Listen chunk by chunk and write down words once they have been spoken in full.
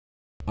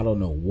I don't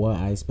know what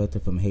I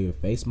expected from a hated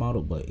face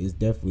model, but it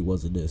definitely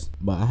wasn't this.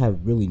 But I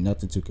have really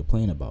nothing to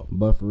complain about.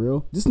 But for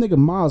real, this nigga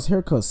Miles'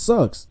 haircut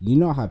sucks. You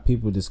know how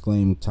people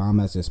disclaim Tom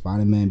as their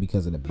Spider-Man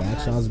because of the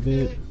backshots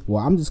vid?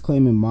 Well, I'm just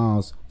claiming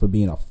Miles for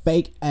being a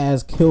fake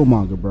ass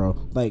Killmonger, bro.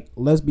 Like,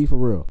 let's be for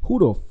real. Who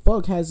the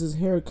fuck has his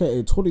haircut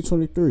in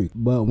 2023?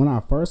 But when I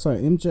first saw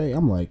MJ,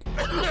 I'm like,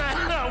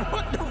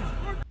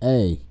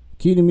 hey,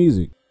 cue the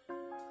music.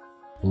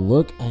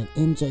 Look at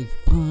MJ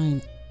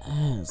fine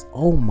ass.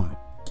 Oh my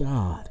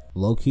god.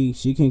 Low key,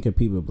 she can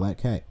compete with Black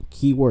Cat.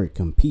 Keyword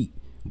compete.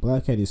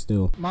 Black Cat is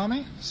still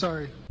mommy,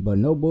 sorry. But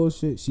no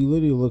bullshit, she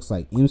literally looks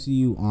like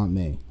MCU Aunt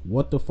May.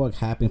 What the fuck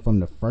happened from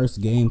the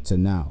first game to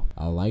now?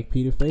 I like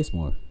Peter face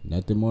more.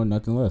 Nothing more,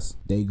 nothing less.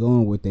 They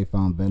going with they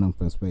found Venom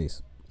from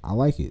space. I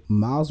like it.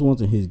 Miles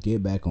wanting his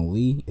get back on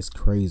Lee is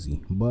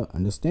crazy, but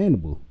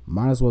understandable.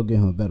 Might as well get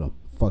him Venom.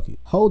 Fuck it.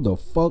 Hold the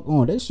fuck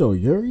on. They show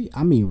Yuri?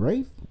 I mean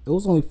Wraith? It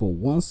was only for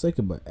 1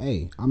 second, but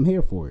hey, I'm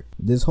here for it.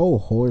 This whole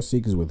horror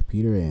sequence with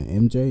Peter and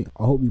MJ,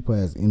 I hope you play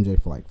as MJ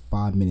for like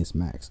 5 minutes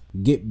max.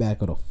 Get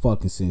back of the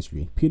fucking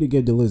century. Peter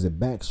gave the lizard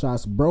back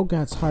shots, bro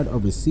got tired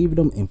of receiving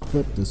them and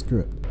flipped the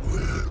script.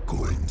 We're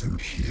going to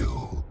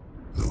heal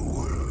the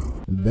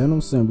world.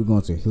 Venom saying we're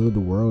going to heal the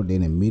world,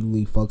 then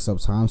immediately fucks up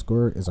Times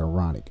Square is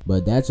ironic.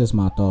 But that's just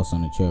my thoughts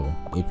on the trailer.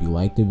 If you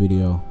like the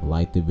video,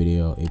 like the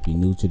video. If you're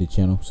new to the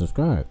channel,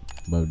 subscribe.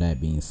 But with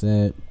that being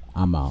said,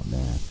 I'm out,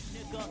 man.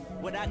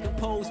 What I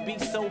compose be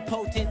so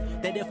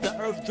potent that if the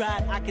earth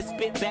dried, I could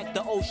spit back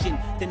the ocean.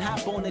 Then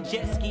hop on a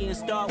jet ski and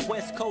start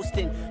west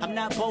coasting. I'm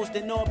not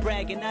boasting nor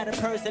bragging, not a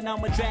person,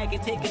 I'm a dragon,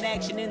 taking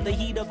action in the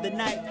heat of the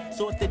night.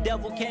 So if the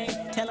devil came,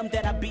 tell him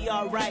that I'll be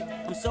alright.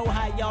 I'm so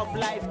high off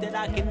life that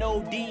I can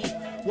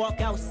OD.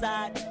 Walk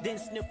outside, then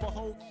sniff a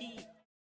whole key.